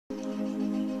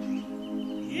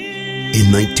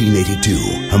In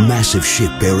 1982, a massive ship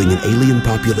bearing an alien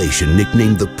population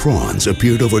nicknamed the Prawns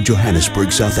appeared over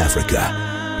Johannesburg, South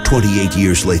Africa. 28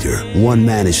 years later, one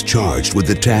man is charged with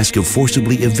the task of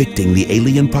forcibly evicting the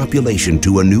alien population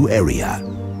to a new area.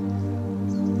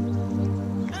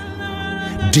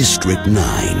 District 9.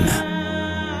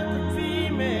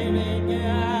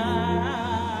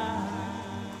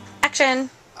 Action.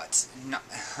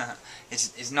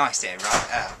 It's nice here,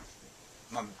 right?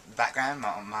 My background, my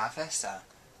office,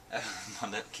 my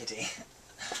little kitty.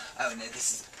 Oh no,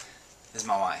 this is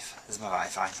my wife. This is my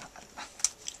wife. I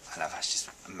love her. She's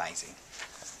amazing.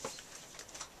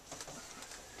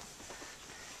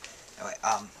 Anyway,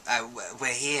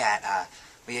 we're here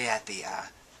at the.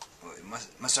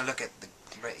 Must I look at the?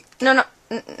 No,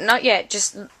 not yet.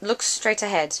 Just look straight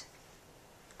ahead.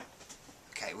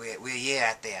 Okay, we're here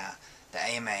at the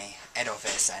AMA Ed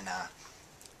Office and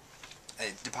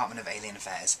Department of Alien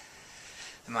Affairs.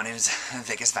 My name is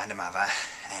Vickers van der Mava,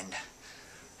 and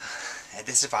at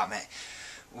this department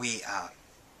we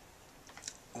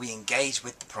engage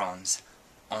with the prawns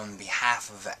on behalf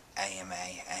of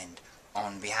AMA and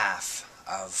on behalf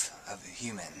of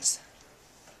humans.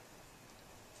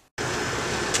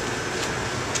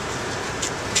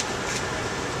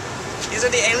 These are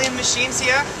the alien machines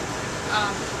here.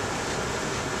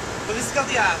 Well, this has got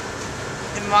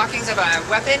the markings of a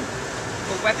weapon.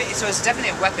 So it's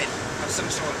definitely a weapon of some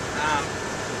sort.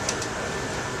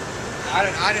 I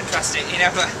don't trust it, you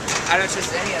know, but I don't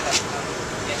trust any of them.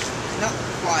 Yeah, not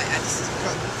quite.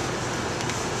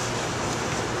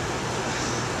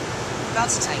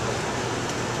 That's a table.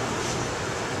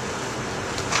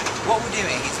 What we're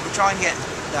doing is we're trying to get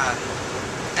the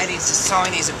aliens to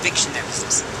sign these eviction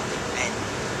notices and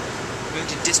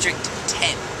move to District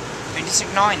 10. We're in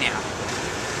District 9 now.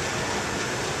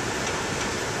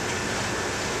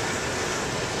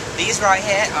 These right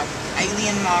here are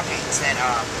alien markings that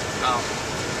are,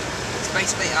 it's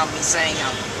basically me saying,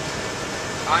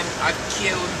 I've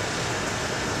killed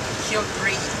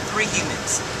three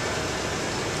humans.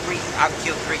 I've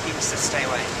killed three humans, so stay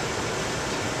away.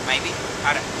 Maybe?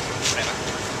 I don't know. Whatever.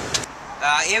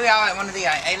 Here we are at one of the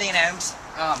alien homes.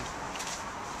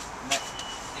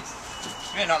 It's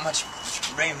really not much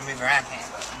room to move around here,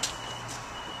 but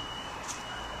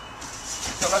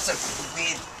got lots of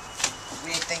weird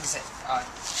things that are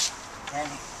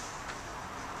handy.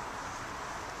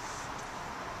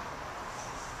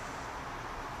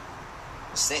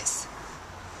 What's this?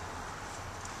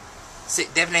 So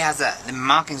it definitely has the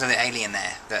markings of the alien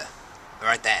there.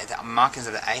 Right there, the markings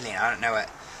of the alien. I don't know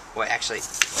what actually.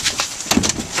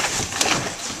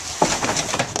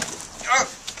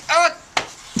 Oh,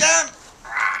 damn!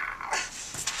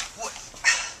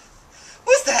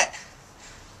 What's that?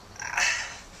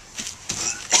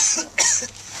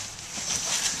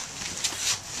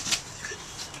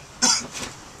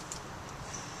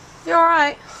 You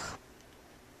alright?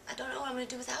 I don't know what I'm gonna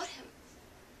do without him.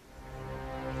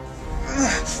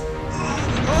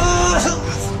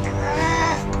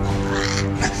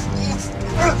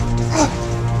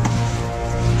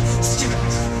 Stupid!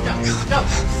 No!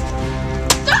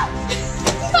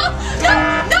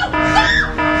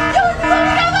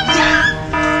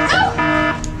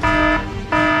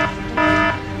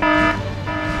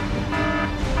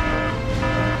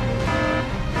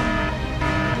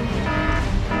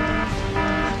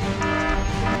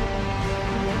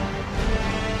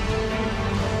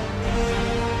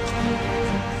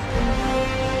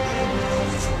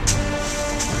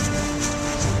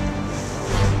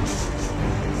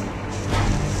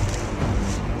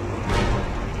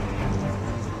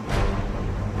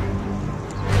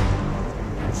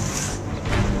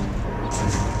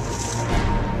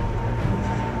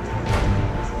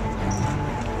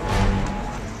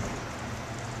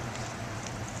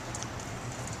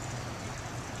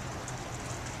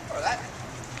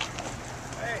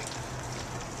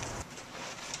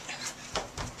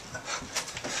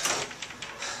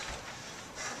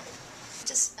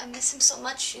 I miss him so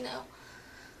much, you know.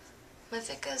 My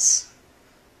Vickers.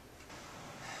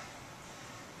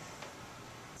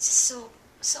 It's just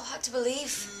so hard to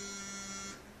believe.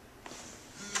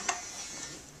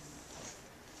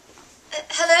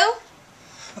 Hello?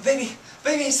 Oh, baby,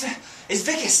 it's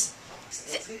Vickers.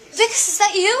 Vickers, is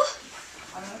that you?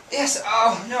 Yes.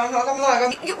 Oh no, I'm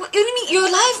alive. You mean you're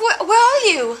alive? Where are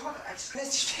you?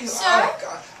 Sir? Oh,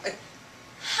 God.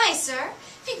 Hi, sir.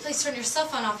 If you could please turn your cell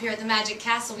phone off here at the Magic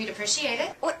Castle, we'd appreciate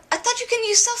it. What? I thought you can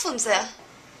use cell phones there.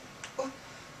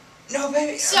 No,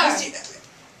 baby. Sir.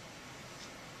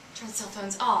 Turn cell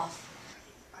phones off.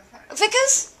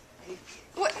 Vickers?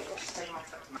 What?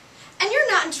 And you're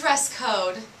not in dress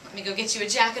code. Let me go get you a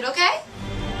jacket, okay?